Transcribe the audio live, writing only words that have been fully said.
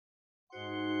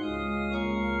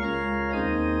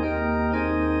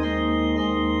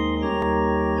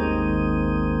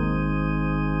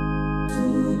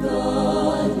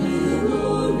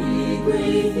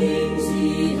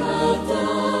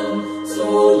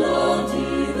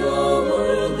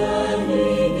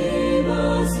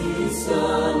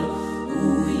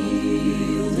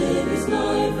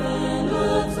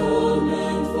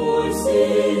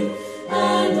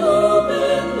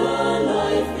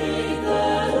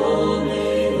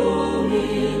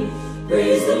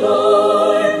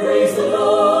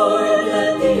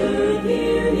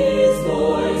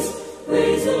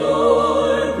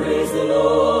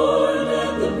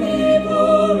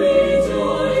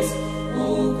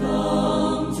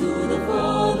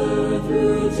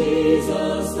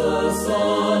Jesus the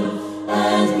Son,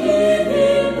 and give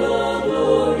him the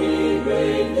glory,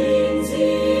 great things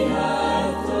he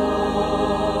hath done.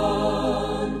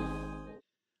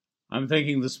 I'm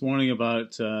thinking this morning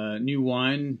about new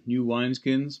wine, new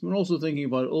wineskins, but also thinking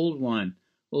about old wine,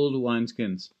 old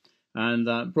wineskins. And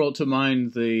that brought to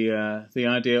mind the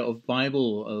idea of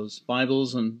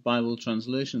Bibles and Bible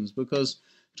translations, because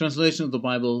translation of the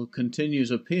Bible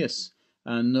continues apace,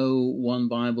 and no one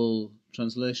Bible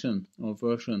translation or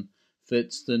version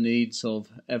fits the needs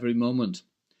of every moment.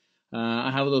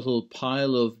 I have a little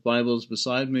pile of Bibles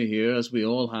beside me here, as we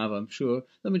all have, I'm sure.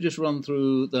 Let me just run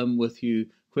through them with you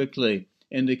quickly,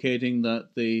 indicating that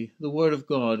the Word of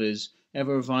God is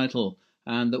ever vital,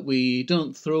 and that we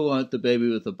don't throw out the baby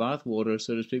with the bathwater,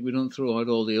 so to speak. We don't throw out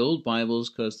all the old Bibles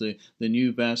because the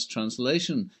new best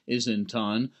translation is in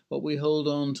town, but we hold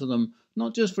on to them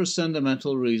not just for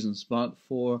sentimental reasons, but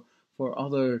for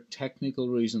other technical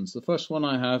reasons. The first one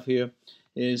I have here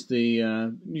is the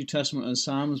New Testament and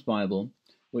Psalms Bible,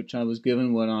 which I was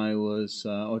given when I was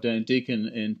ordained deacon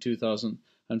in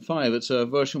 2005. It's a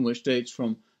version which dates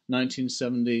from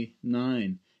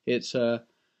 1979. It's the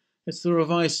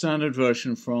Revised Standard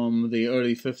Version from the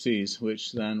early 50s,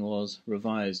 which then was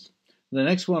revised. The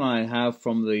next one I have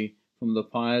from the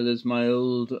pile is my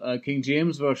old King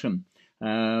James Version,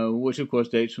 which of course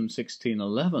dates from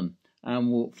 1611,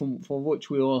 and for which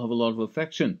we all have a lot of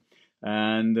affection.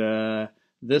 And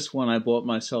this one I bought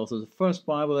myself as the first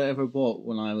Bible I ever bought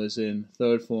when I was in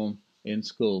third form in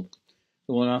school.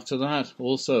 The one after that,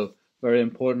 also very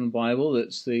important Bible,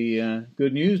 it's the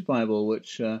Good News Bible,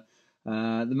 which the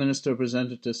minister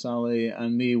presented to Sally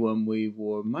and me when we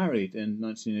were married in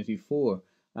 1984.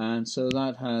 And so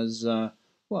that has,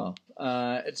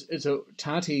 it's a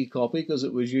tatty copy because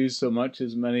it was used so much,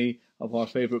 as many of our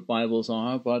favourite Bibles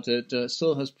are, but it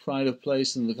still has pride of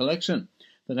place in the collection.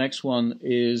 The next one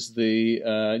is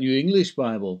the New English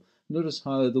Bible. Notice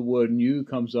how the word new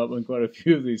comes up in quite a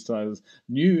few of these titles.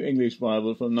 New English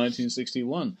Bible from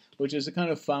 1961, which is a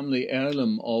kind of family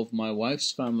heirloom of my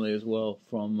wife's family as well,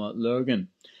 from Lurgan.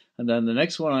 And then the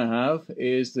next one I have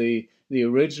is the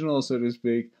original, so to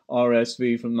speak,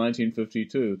 RSV from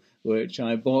 1952, which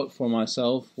I bought for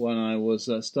myself when I was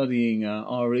studying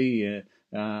RE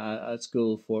at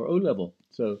school for O-level.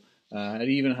 So it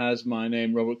even has my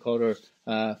name, Robert Cotter,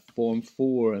 Form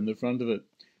 4 in the front of it.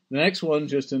 The next one,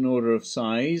 just in order of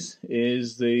size,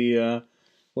 is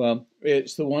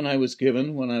it's the one I was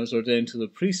given when I was ordained to the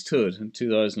priesthood in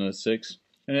 2006,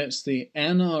 and it's the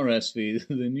NRSV,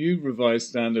 the New Revised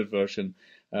Standard Version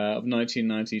of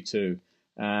 1992.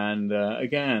 And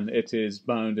again, it is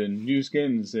bound in new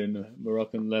skins in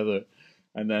Moroccan leather.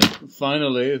 And then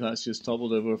finally, that's just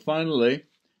toppled over, finally,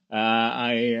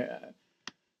 I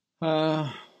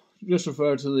just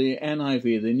refer to the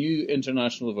NIV, the New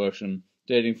International Version,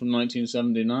 dating from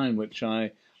 1979, which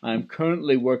I am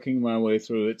currently working my way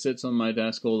through. It sits on my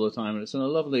desk all the time, and it's in a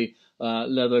lovely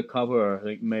leather cover, I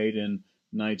think, made in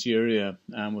Nigeria,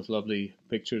 and with lovely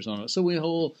pictures on it. So we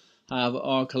all have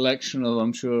our collection of,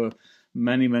 I'm sure,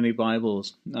 many, many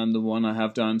Bibles, and the one I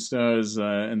have downstairs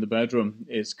in the bedroom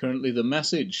is currently the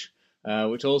Message,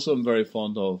 which also I'm very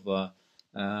fond of,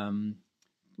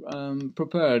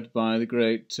 prepared by the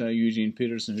great Eugene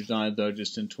Peterson, who died there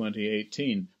just in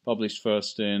 2018, published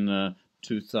first in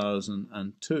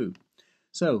 2002.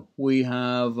 So we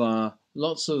have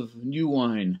lots of new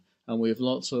wine, and we have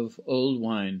lots of old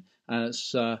wine, and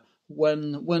it's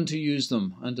when to use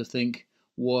them and to think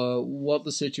what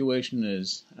the situation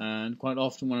is. And quite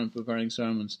often when I'm preparing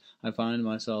sermons, I find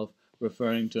myself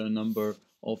referring to a number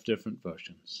of different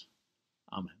versions.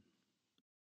 Amen.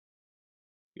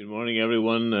 Good morning,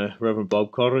 everyone. Reverend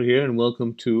Bob Cotter here, and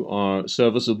welcome to our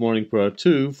service of Morning Prayer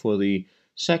 2 for the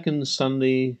second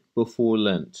Sunday before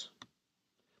Lent.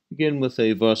 Begin with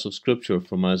a verse of Scripture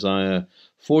from Isaiah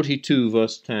 42,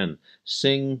 verse 10.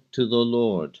 Sing to the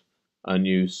Lord a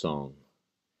new song.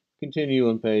 Continue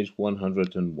on page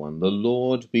 101. The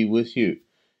Lord be with you,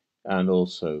 and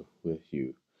also with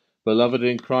you. Beloved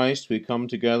in Christ, we come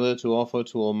together to offer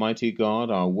to Almighty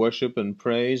God our worship and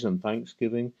praise and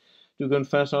thanksgiving, to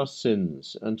confess our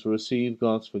sins and to receive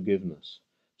God's forgiveness,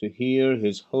 to hear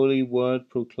His holy word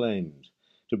proclaimed,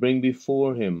 to bring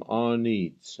before Him our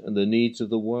needs and the needs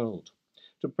of the world,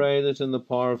 to pray that in the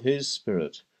power of His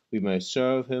Spirit we may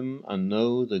serve Him and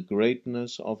know the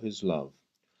greatness of His love.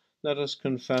 Let us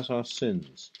confess our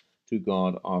sins to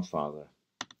God our Father.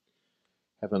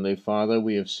 Heavenly Father,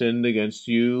 we have sinned against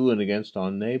you and against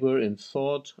our neighbour in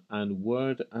thought and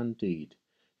word and deed,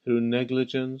 through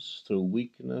negligence, through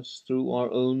weakness, through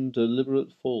our own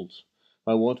deliberate fault,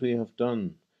 by what we have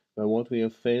done, by what we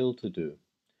have failed to do.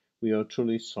 We are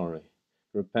truly sorry.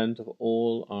 Repent of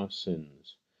all our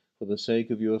sins. For the sake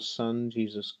of your Son,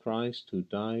 Jesus Christ, who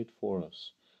died for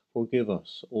us, forgive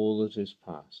us all that is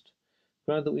past.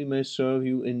 Grant that we may serve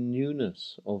you in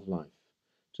newness of life,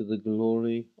 to the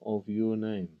glory of your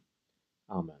name.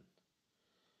 Amen.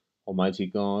 Almighty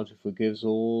God, who forgives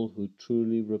all who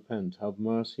truly repent, have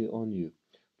mercy on you,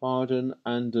 pardon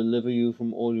and deliver you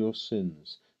from all your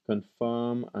sins,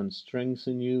 confirm and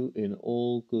strengthen you in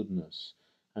all goodness,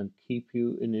 and keep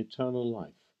you in eternal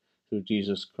life, through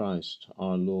Jesus Christ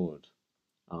our Lord.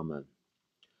 Amen.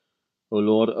 O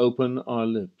Lord, open our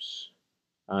lips,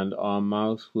 and our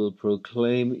mouth will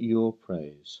proclaim your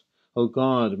praise. O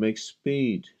God, make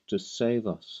speed to save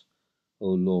us. O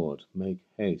Lord, make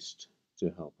haste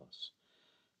to help us.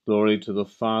 Glory to the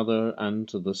Father, and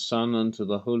to the Son, and to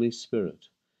the Holy Spirit,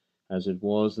 as it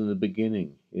was in the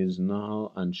beginning, is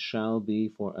now, and shall be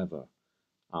forever.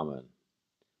 Amen.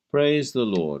 Praise the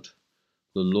Lord.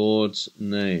 The Lord's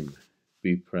name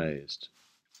be praised.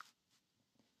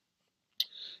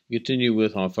 Continue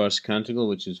with our first canticle,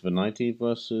 which is Venite,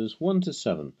 verses 1 to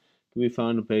 7, to be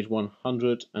found on page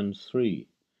 103.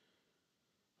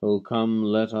 O come,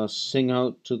 let us sing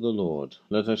out to the Lord.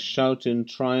 Let us shout in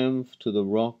triumph to the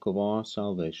rock of our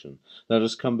salvation. Let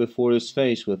us come before his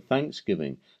face with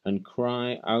thanksgiving, and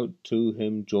cry out to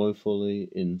him joyfully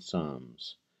in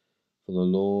psalms. For the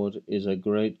Lord is a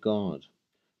great God,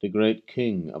 the great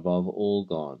King above all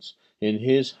gods. In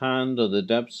his hand are the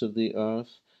depths of the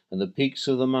earth, and the peaks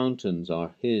of the mountains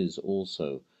are his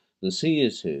also. The sea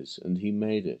is his, and he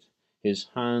made it. His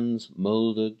hands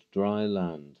moulded dry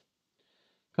land.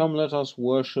 Come, let us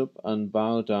worship and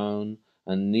bow down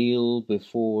and kneel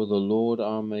before the Lord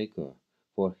our Maker,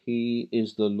 for he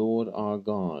is the Lord our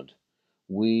God.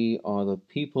 We are the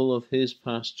people of his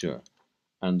pasture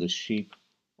and the sheep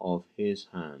of his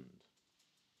hand.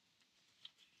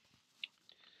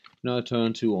 Now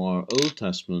turn to our Old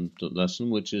Testament lesson,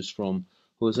 which is from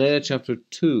Hosea chapter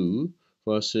 2,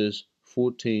 verses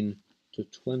 14 to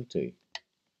 20.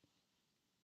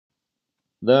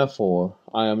 Therefore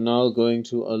I am now going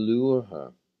to allure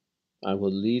her. I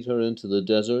will lead her into the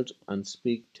desert and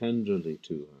speak tenderly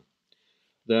to her.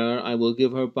 There I will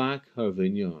give her back her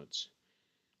vineyards,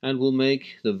 and will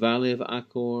make the valley of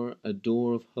Achor a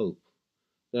door of hope.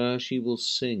 There she will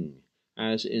sing,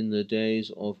 as in the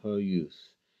days of her youth,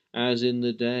 as in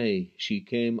the day she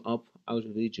came up out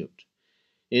of Egypt.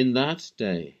 In that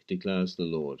day, declares the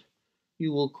Lord,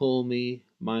 you will call me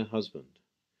my husband.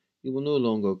 You will no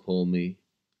longer call me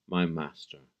my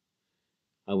master.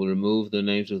 I will remove the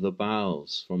names of the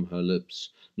Baals from her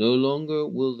lips. No longer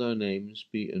will their names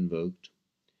be invoked.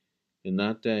 In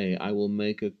that day I will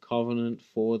make a covenant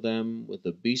for them with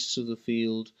the beasts of the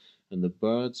field, and the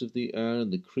birds of the air,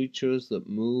 and the creatures that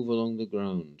move along the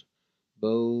ground.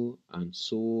 Bow and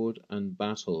sword and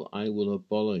battle I will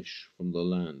abolish from the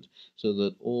land, so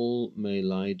that all may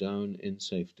lie down in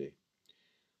safety.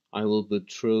 I will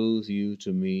betroth you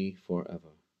to me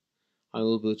forever. I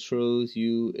will betroth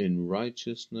you in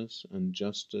righteousness and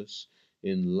justice,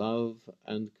 in love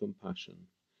and compassion.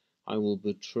 I will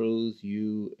betroth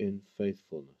you in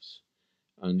faithfulness,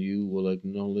 and you will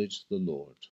acknowledge the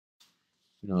Lord.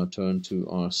 Now turn to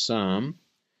our psalm,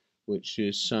 which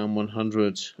is Psalm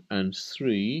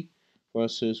 103,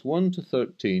 verses 1 to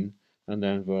 13, and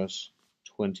then verse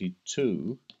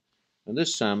 22. And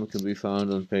this psalm can be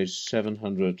found on page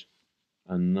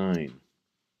 709.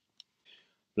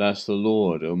 Bless the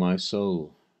Lord, O my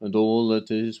soul, and all that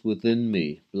is within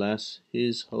me, bless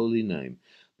his holy name.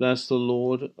 Bless the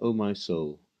Lord, O my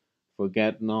soul.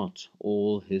 Forget not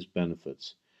all his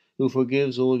benefits, who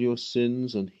forgives all your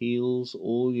sins and heals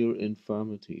all your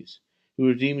infirmities, who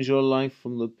redeems your life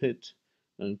from the pit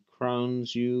and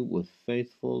crowns you with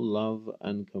faithful love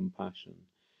and compassion,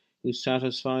 who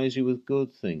satisfies you with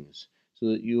good things, so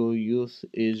that your youth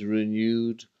is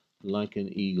renewed like an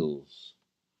eagle's.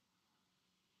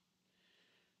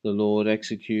 The Lord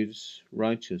executes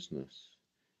righteousness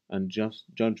and just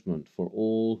judgment for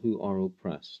all who are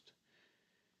oppressed.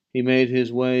 He made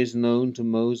his ways known to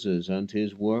Moses, and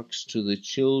his works to the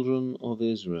children of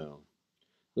Israel.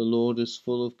 The Lord is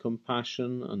full of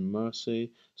compassion and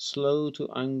mercy, slow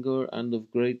to anger, and of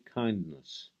great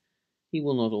kindness. He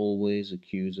will not always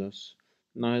accuse us,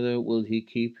 neither will he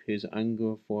keep his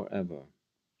anger forever.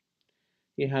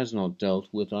 He has not dealt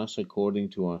with us according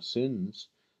to our sins,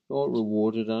 nor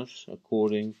rewarded us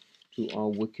according to our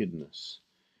wickedness.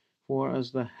 For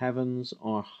as the heavens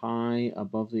are high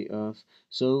above the earth,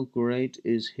 so great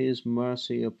is his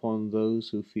mercy upon those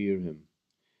who fear him.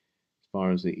 As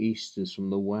far as the east is from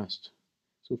the west,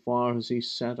 so far has he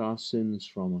set our sins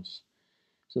from us.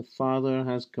 The Father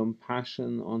has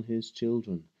compassion on his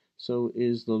children, so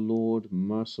is the Lord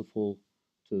merciful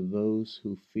to those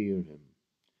who fear him.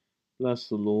 Bless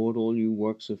the Lord, all you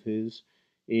works of his,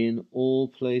 in all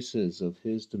places of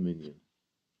his dominion.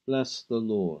 Bless the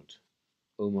Lord,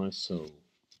 O my soul.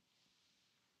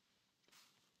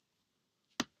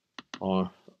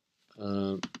 Our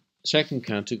second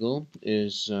canticle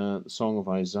is the Song of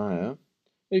Isaiah.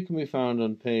 It can be found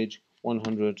on page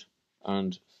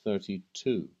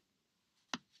 132.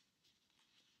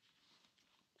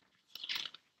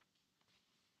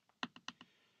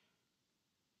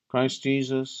 Christ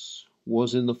Jesus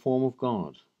was in the form of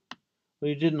God, but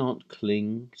he did not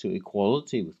cling to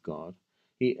equality with God.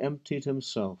 He emptied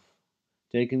himself,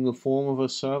 taking the form of a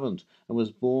servant, and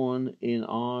was born in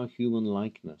our human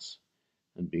likeness.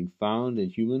 And being found in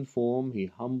human form, he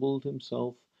humbled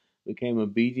himself, became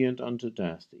obedient unto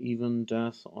death, even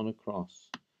death on a cross.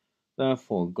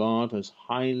 Therefore God has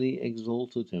highly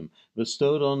exalted him,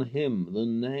 bestowed on him the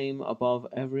name above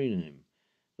every name,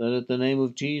 that at the name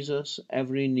of Jesus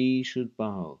every knee should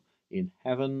bow, in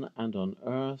heaven and on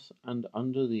earth and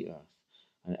under the earth,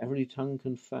 and every tongue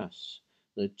confess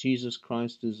that Jesus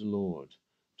Christ is Lord,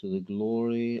 to the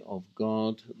glory of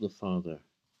God the Father.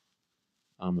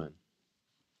 Amen.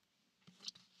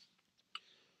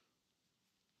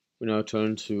 We now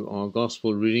turn to our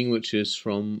Gospel reading, which is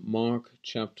from Mark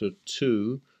chapter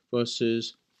 2,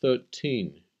 verses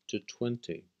 13 to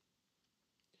 20.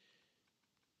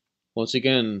 Once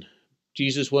again,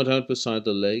 Jesus went out beside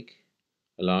the lake.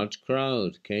 A large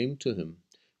crowd came to him,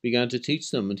 began to teach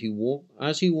them, and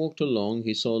as he walked along,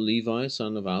 he saw Levi,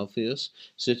 son of Alphaeus,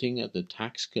 sitting at the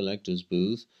tax collector's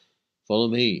booth. "Follow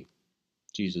me,"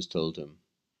 Jesus told him.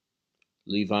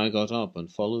 Levi got up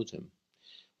and followed him.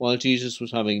 While Jesus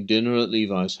was having dinner at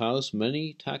Levi's house,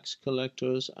 many tax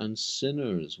collectors and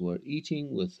sinners were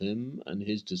eating with him and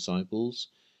his disciples,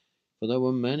 for there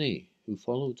were many who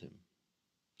followed him.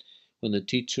 When the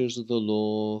teachers of the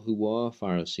law, who were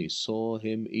Pharisees, saw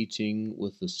him eating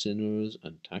with the sinners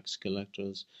and tax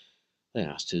collectors, they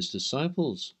asked his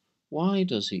disciples, "Why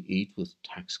does he eat with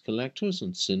tax collectors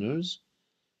and sinners?"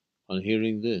 On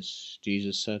hearing this,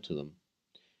 Jesus said to them,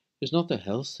 "It is not the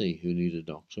healthy who need a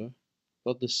doctor,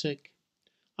 but the sick.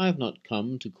 I have not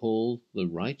come to call the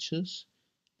righteous,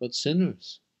 but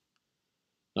sinners."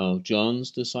 Now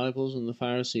John's disciples and the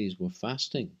Pharisees were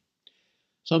fasting.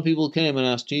 Some people came and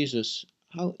asked Jesus,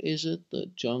 "How is it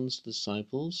that John's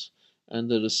disciples and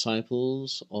the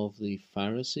disciples of the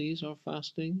Pharisees are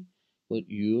fasting, but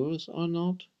yours are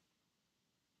not?"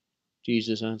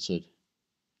 Jesus answered,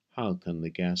 "How can the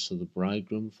guests of the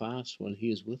bridegroom fast while he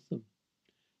is with them?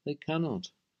 They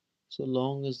cannot, so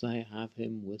long as they have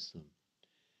him with them.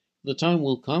 The time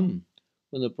will come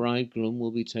when the bridegroom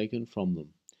will be taken from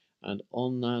them, and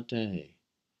on that day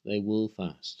they will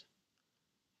fast.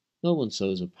 No one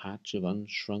sews a patch of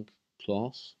unshrunk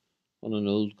cloth on an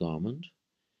old garment.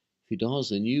 If he does,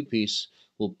 the new piece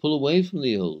will pull away from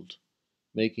the old,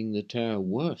 making the tear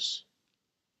worse.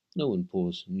 No one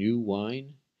pours new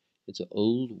wine into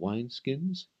old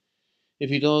wineskins.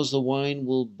 If he does, the wine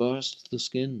will burst the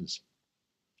skins,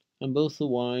 and both the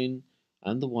wine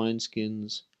and the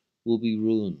wineskins will be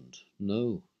ruined.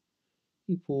 No,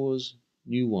 he pours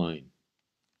new wine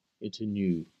into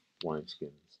new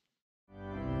wineskins."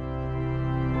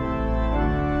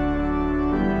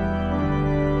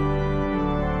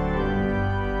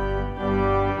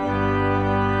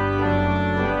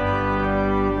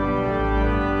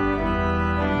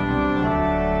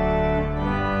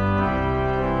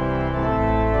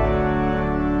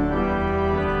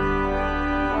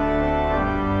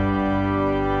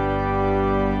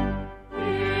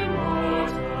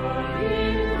 Immortal,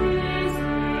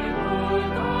 invisible,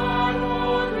 God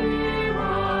only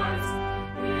wise.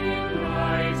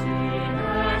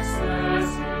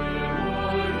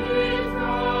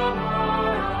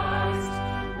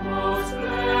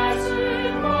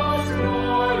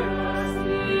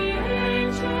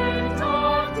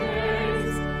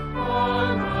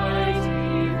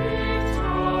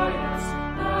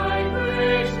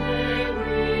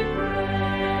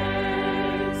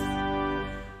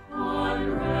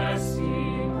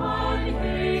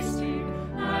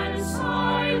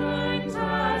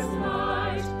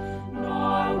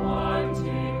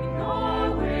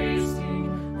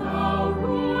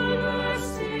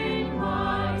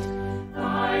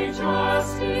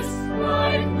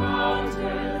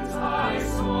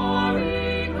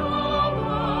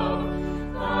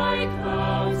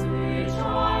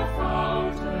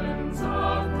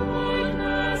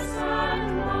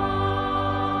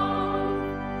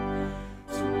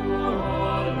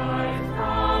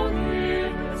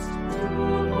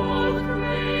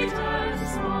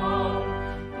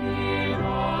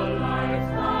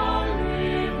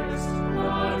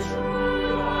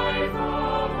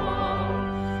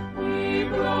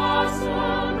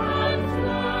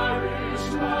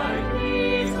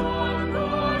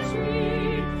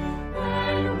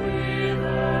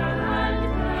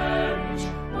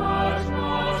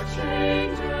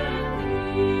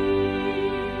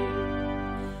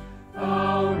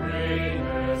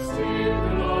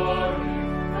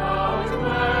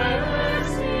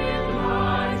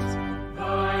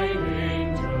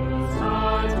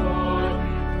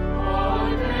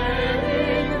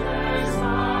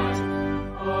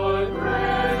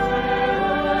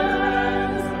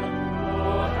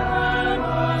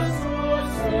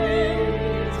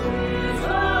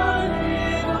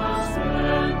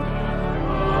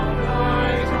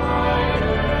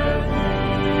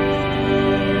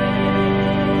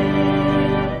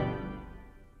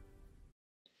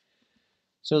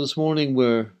 So this morning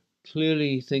we're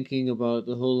clearly thinking about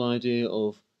the whole idea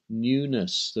of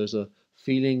newness. There's a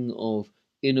feeling of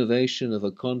innovation, of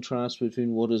a contrast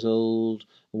between what is old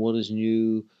and what is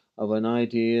new, of an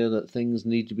idea that things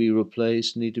need to be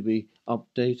replaced, need to be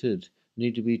updated,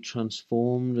 need to be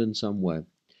transformed in some way.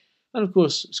 And of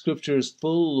course, Scripture is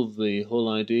full of the whole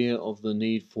idea of the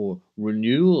need for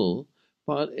renewal,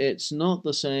 but it's not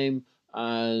the same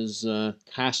as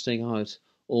casting out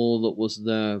all that was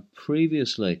there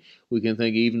previously. We can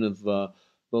think even of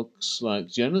books like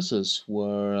Genesis,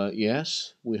 where,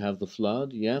 yes, we have the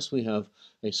flood, yes, we have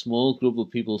a small group of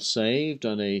people saved,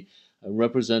 and a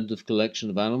representative collection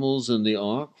of animals in the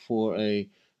ark for a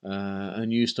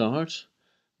new start,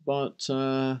 but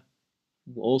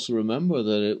also remember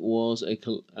that it was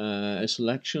a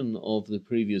selection of the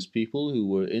previous people who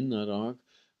were in that ark,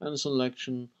 and a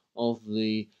selection of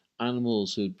the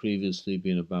animals who had previously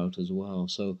been about as well.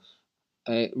 So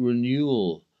a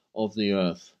renewal of the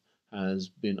earth has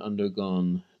been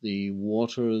undergone. The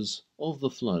waters of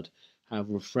the flood have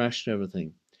refreshed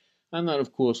everything. And that,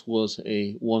 of course, was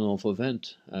a one-off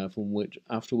event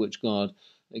after which God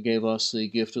gave us the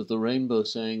gift of the rainbow,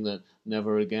 saying that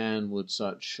never again would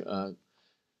such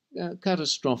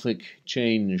catastrophic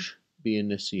change be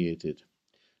initiated.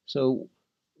 So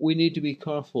we need to be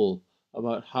careful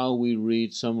about how we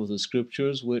read some of the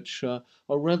scriptures, which are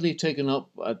readily taken up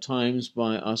at times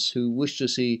by us who wish to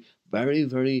see very,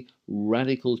 very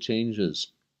radical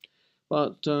changes.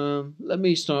 But let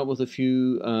me start with a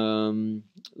few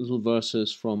little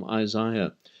verses from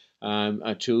Isaiah.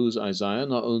 I chose Isaiah.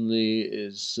 Not only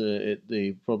is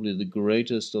it probably the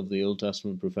greatest of the Old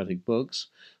Testament prophetic books,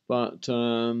 but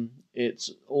it's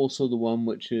also the one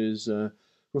which is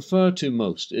referred to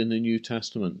most in the New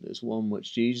Testament. It's one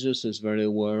which Jesus is very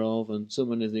aware of, and so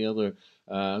many of the other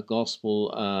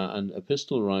gospel and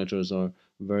epistle writers are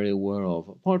very aware of.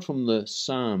 Apart from the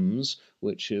Psalms,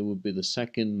 which would be the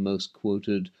second most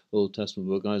quoted Old Testament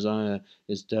book, Isaiah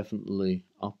is definitely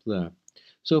up there.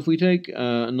 So if we take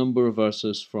a number of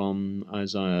verses from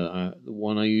Isaiah, the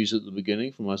one I use at the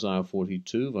beginning from Isaiah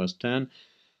 42, verse 10,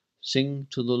 sing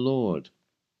to the Lord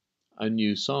a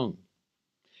new song.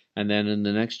 And then in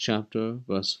the next chapter,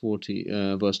 verse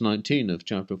 19 of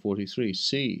chapter 43,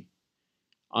 see,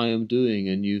 I am doing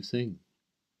a new thing.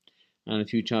 And a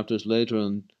few chapters later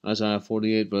in Isaiah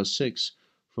 48, verse 6,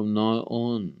 from now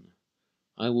on,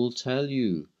 I will tell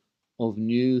you of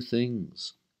new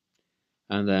things.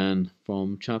 And then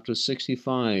from chapter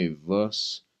 65,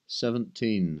 verse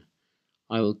 17,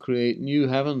 I will create new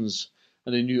heavens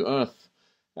and a new earth.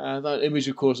 That image,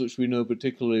 of course, which we know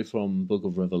particularly from the book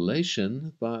of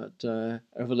Revelation, but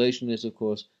Revelation is, of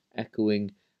course,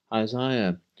 echoing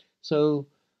Isaiah. So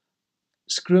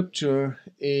Scripture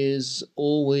is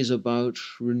always about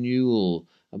renewal,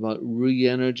 about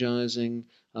re-energizing,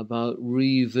 about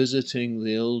revisiting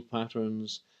the old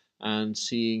patterns and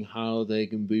seeing how they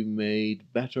can be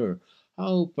made better,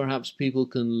 how perhaps people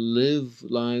can live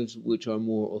lives which are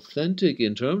more authentic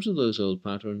in terms of those old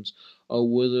patterns, or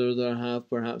whether there have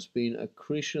perhaps been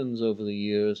accretions over the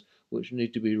years which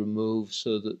need to be removed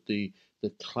so that the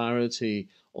clarity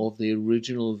of the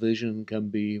original vision can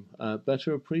be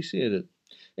better appreciated.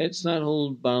 It's that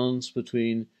whole balance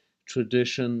between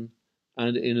tradition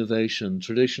and innovation.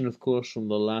 Tradition, of course, from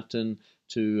the Latin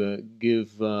to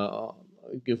give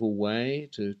away,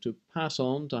 to pass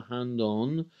on, to hand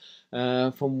on,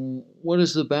 from what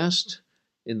is the best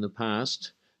in the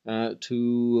past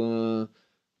to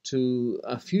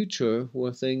a future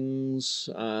where things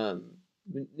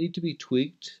need to be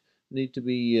tweaked, need to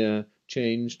be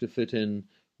changed to fit in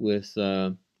with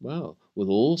with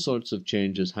all sorts of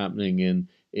changes happening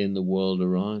in the world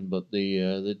around. But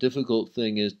the difficult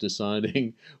thing is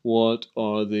deciding what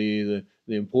are the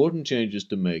important changes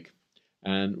to make,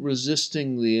 and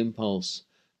resisting the impulse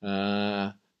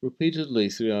repeatedly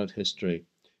throughout history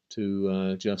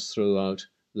to just throw out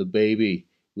the baby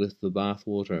with the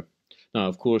bathwater. Now,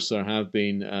 of course, there have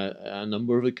been a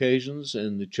number of occasions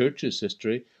in the church's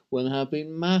history when there have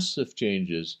been massive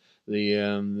changes. The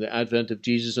advent of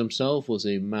Jesus himself was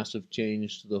a massive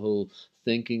change to the whole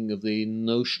thinking of the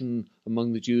notion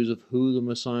among the Jews of who the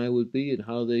Messiah would be and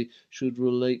how they should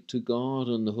relate to God,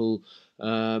 and the whole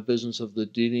business of the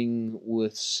dealing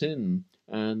with sin,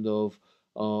 and of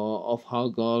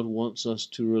how God wants us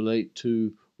to relate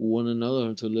to one another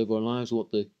and to live our lives,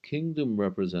 what the kingdom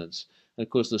represents. And of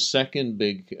course, the second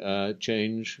big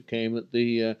change came at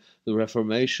the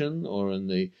Reformation, or in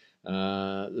the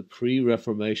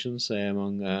pre-Reformation, say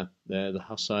among the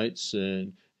Hussites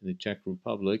in the Czech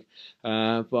Republic.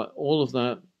 But all of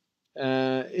that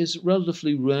is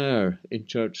relatively rare in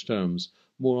church terms.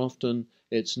 more often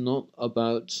it's not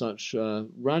about such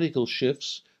radical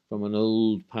shifts from an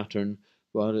old pattern,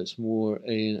 but it's more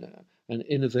an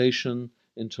innovation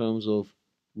in terms of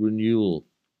renewal.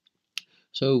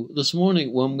 So this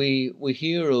morning, when we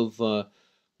hear of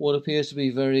what appears to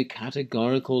be very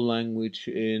categorical language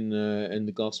in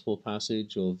the gospel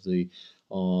passage of the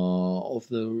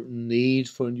need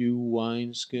for new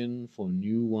wineskin, for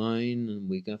new wine, and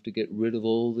we have to get rid of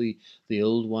all the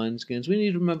old wineskins, we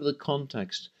need to remember the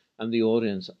context and the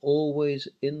audience. Always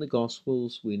in the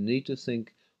Gospels, we need to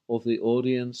think of the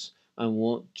audience and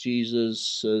what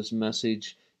Jesus'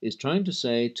 message is trying to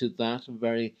say to that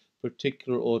very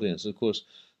particular audience. Of course,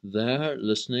 there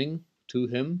listening to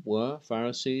him were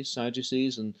Pharisees,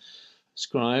 Sadducees, and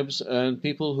scribes, and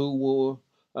people who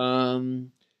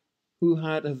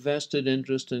had a vested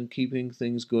interest in keeping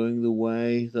things going the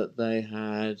way that they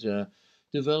had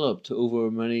developed over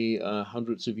many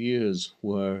hundreds of years,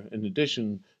 where in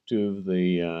addition to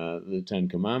the Ten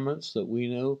Commandments that we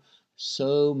know,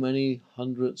 so many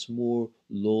hundreds more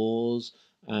laws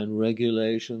and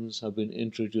regulations have been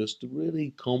introduced to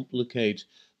really complicate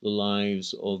the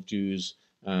lives of Jews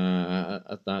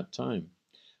at that time.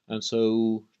 And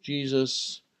so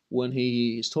Jesus, when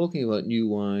he is talking about new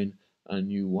wine and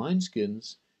new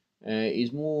wineskins,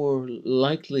 is more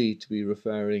likely to be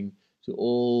referring to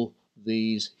all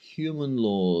these human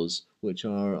laws which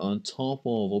are on top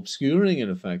of, obscuring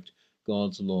in effect,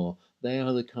 God's law. They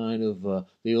are the kind of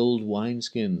the old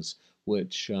wineskins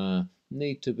which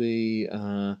need to be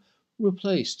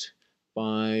replaced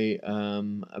by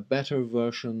a better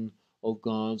version of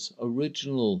God's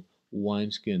original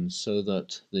wineskins, so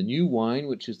that the new wine,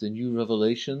 which is the new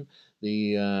revelation,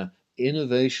 the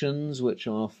innovations which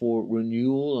are for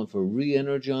renewal and for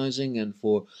re-energizing and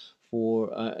for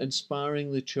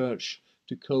inspiring the church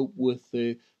to cope with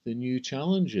the new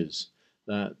challenges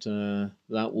that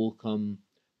will come,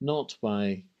 not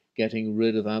by getting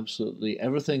rid of absolutely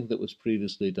everything that was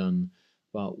previously done,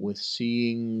 but with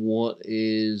seeing what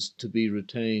is to be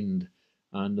retained,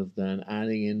 and of then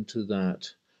adding into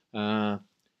that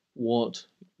what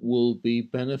will be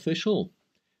beneficial.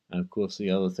 And of course, the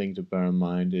other thing to bear in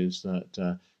mind is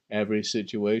that every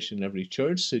situation, every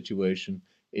church situation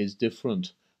is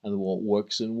different, and what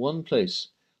works in one place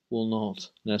will not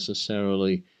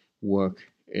necessarily work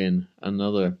in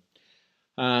another.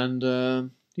 And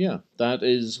that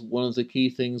is one of the key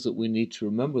things that we need to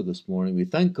remember this morning. We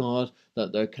thank God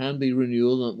that there can be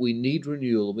renewal, that we need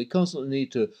renewal. We constantly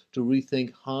need to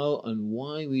rethink how and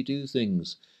why we do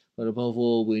things. But above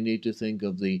all, we need to think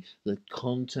of the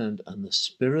content and the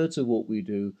spirit of what we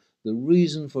do, the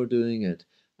reason for doing it,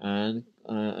 and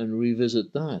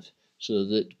revisit that so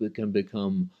that we can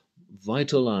become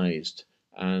vitalized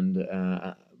and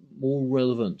more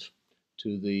relevant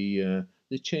to the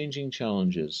changing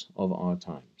challenges of our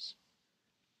times.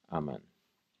 Amen.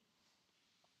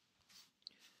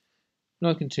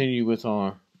 Now continue with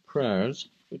our prayers,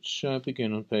 which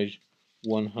begin on page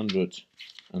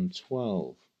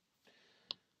 112.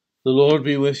 The Lord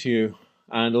be with you,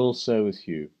 and also with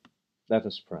you. Let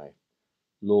us pray.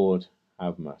 Lord,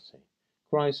 have mercy.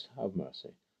 Christ, have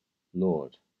mercy.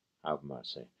 Lord, have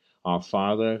mercy. Our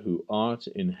Father, who art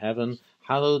in heaven,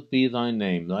 hallowed be thy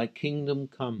name. Thy kingdom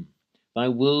come. Thy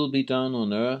will be done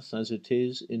on earth as it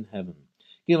is in heaven.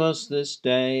 Give us this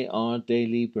day our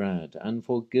daily bread, and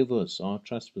forgive us our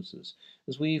trespasses,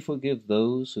 as we forgive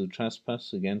those who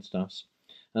trespass against us.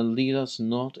 And lead us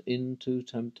not into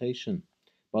temptation,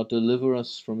 but deliver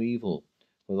us from evil.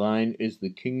 For thine is the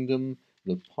kingdom,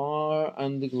 the power,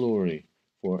 and the glory,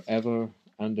 for ever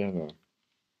and ever.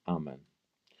 Amen.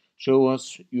 Show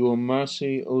us your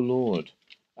mercy, O Lord,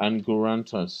 and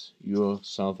grant us your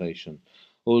salvation.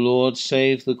 O Lord,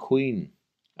 save the Queen,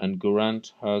 and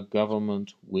grant her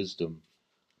government wisdom.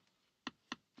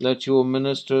 Let your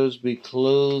ministers be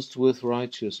clothed with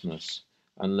righteousness,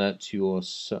 and let your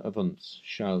servants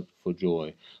shout for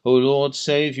joy. O Lord,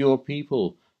 save your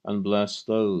people, and bless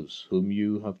those whom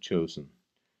you have chosen.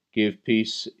 Give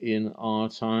peace in our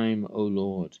time, O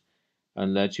Lord,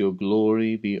 and let your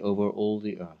glory be over all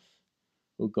the earth.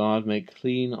 O God, make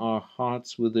clean our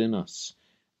hearts within us,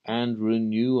 and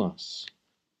renew us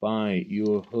by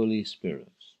your Holy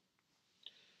Spirit.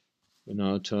 We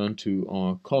now turn to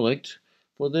our collect,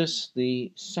 for this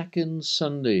the second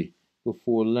Sunday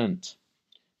before Lent.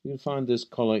 You can find this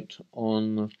collect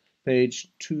on page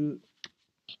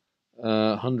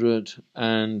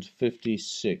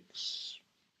 256.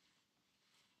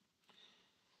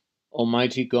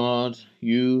 Almighty God,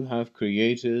 you have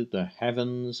created the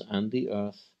heavens and the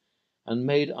earth, and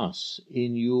made us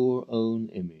in your own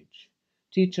image.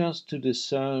 Teach us to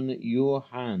discern your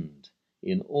hand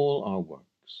in all our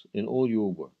works, in all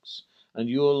your works, and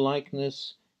your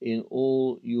likeness in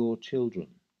all your children,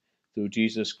 through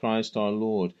Jesus Christ our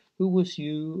Lord, who with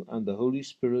you and the Holy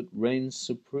Spirit reigns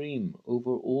supreme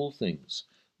over all things,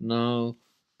 now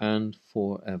and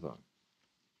forever.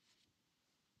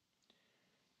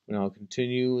 We now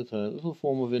continue with a little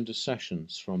form of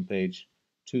intercessions from page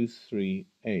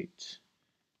 238.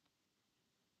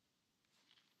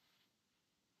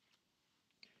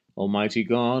 Almighty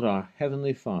God, our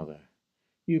Heavenly Father,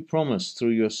 you promised through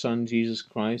your Son Jesus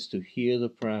Christ to hear the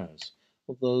prayers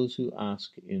of those who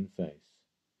ask in faith.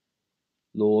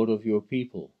 Lord of your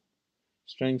people,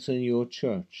 strengthen your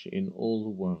church in all the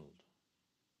world.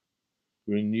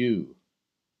 Renew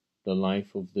the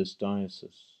life of this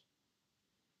diocese.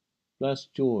 Bless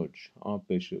George, our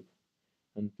bishop,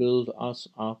 and build us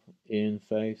up in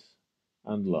faith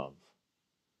and love.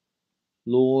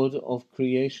 Lord of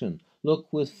creation,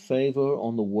 look with favor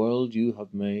on the world you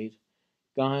have made.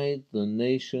 Guide the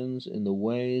nations in the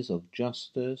ways of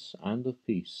justice and of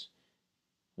peace,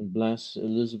 and bless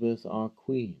Elizabeth, our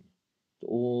Queen,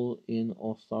 all in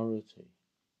authority.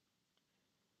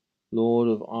 Lord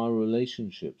of our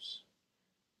relationships,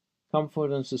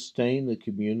 comfort and sustain the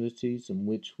communities in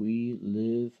which we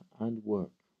live and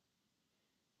work.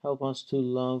 Help us to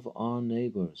love our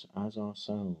neighbours as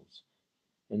ourselves.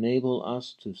 Enable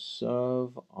us to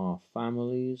serve our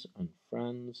families and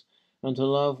friends, and to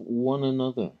love one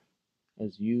another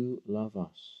as you love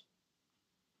us.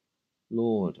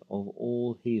 Lord of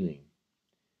all healing,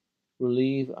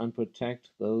 relieve and protect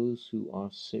those who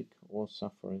are sick or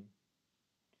suffering.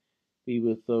 Be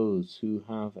with those who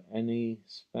have any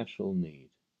special need.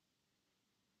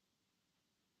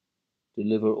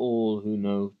 Deliver all who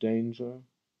know danger,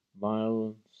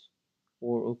 violence,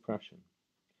 or oppression.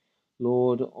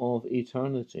 Lord of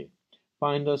eternity,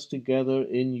 bind us together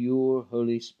in your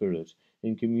Holy Spirit,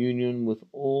 in communion with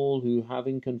all who,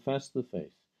 having confessed the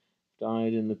faith,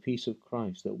 died in the peace of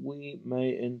Christ, that we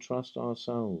may entrust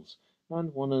ourselves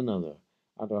and one another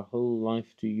and our whole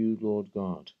life to you, Lord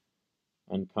God,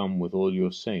 and come with all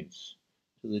your saints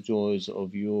to the joys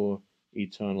of your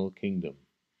eternal kingdom.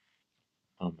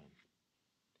 Amen.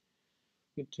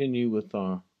 Continue with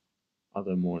our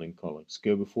other morning collects.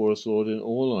 Go before us, Lord, in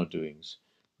all our doings,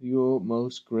 with your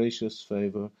most gracious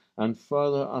favour, and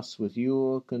further us with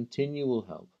your continual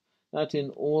help, that in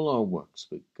all our works,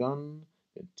 begun,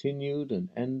 continued, and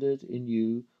ended in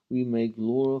you, we may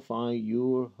glorify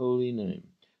your holy name.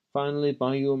 Finally,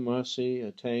 by your mercy,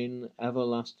 attain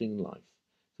everlasting life,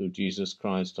 through Jesus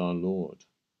Christ our Lord.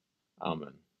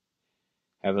 Amen.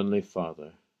 Heavenly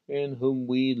Father, in whom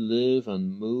we live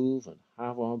and move and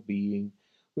have our being,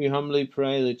 we humbly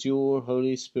pray that your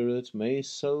Holy Spirit may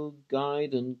so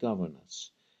guide and govern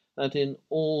us, that in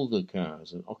all the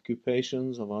cares and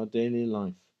occupations of our daily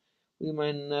life we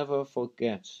may never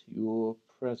forget your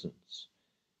presence,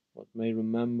 but may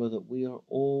remember that we are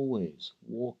always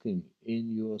walking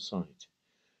in your sight,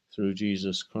 through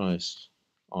Jesus Christ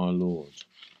our Lord.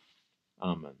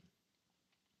 Amen.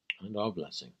 And our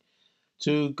blessing.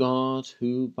 To God,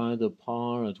 who by the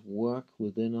power at work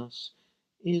within us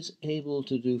is able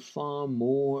to do far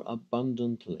more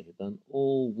abundantly than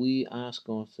all we ask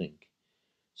or think,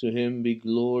 to him be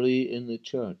glory in the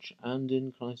church and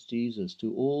in Christ Jesus,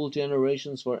 to all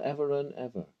generations for ever and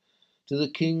ever. To the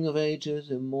King of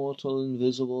ages, immortal,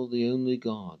 invisible, the only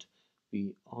God,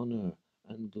 be honour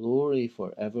and glory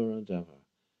for ever and ever.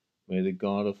 May the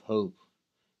God of hope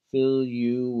fill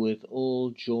you with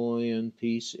all joy and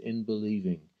peace in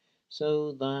believing,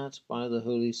 so that by the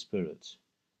Holy Spirit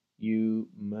you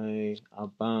may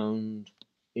abound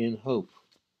in hope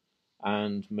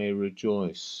and may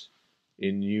rejoice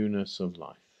in newness of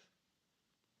life.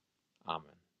 Amen.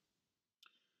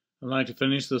 I'd like to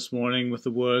finish this morning with the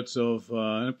words of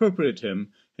an appropriate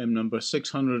hymn, hymn number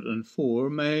 604,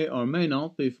 may or may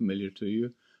not be familiar to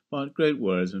you, but great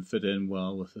words and fit in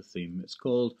well with the theme. It's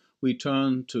called We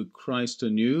Turn to Christ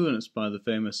Anew, and it's by the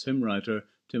famous hymn writer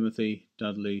Timothy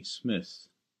Dudley Smith.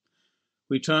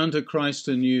 We turn to Christ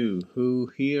anew,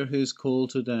 who hear his call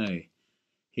today,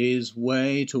 his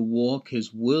way to walk,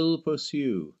 his will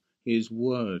pursue, his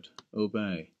word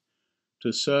obey.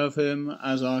 To serve him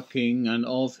as our King, and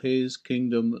of his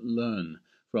kingdom learn,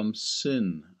 from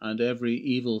sin and every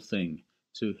evil thing,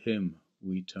 to him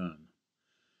we turn.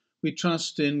 We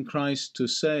trust in Christ to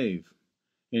save,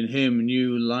 in him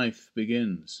new life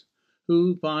begins,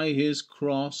 who by his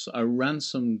cross a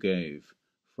ransom gave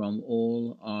from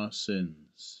all our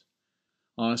sins.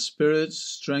 Our spirit's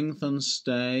strength and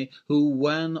stay, who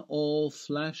when all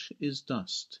flesh is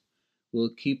dust, will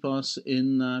keep us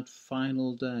in that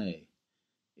final day.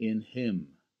 In him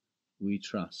we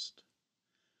trust.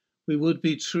 We would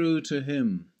be true to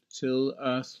him till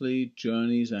earthly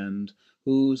journeys end,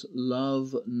 whose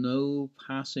love no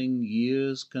passing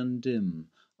years can dim,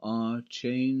 our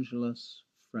changeless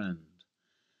friend.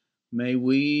 May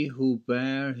we who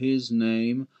bear his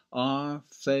name our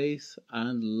faith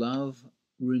and love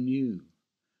renew,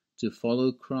 to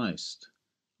follow Christ,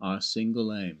 our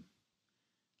single aim,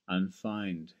 and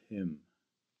find him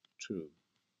true.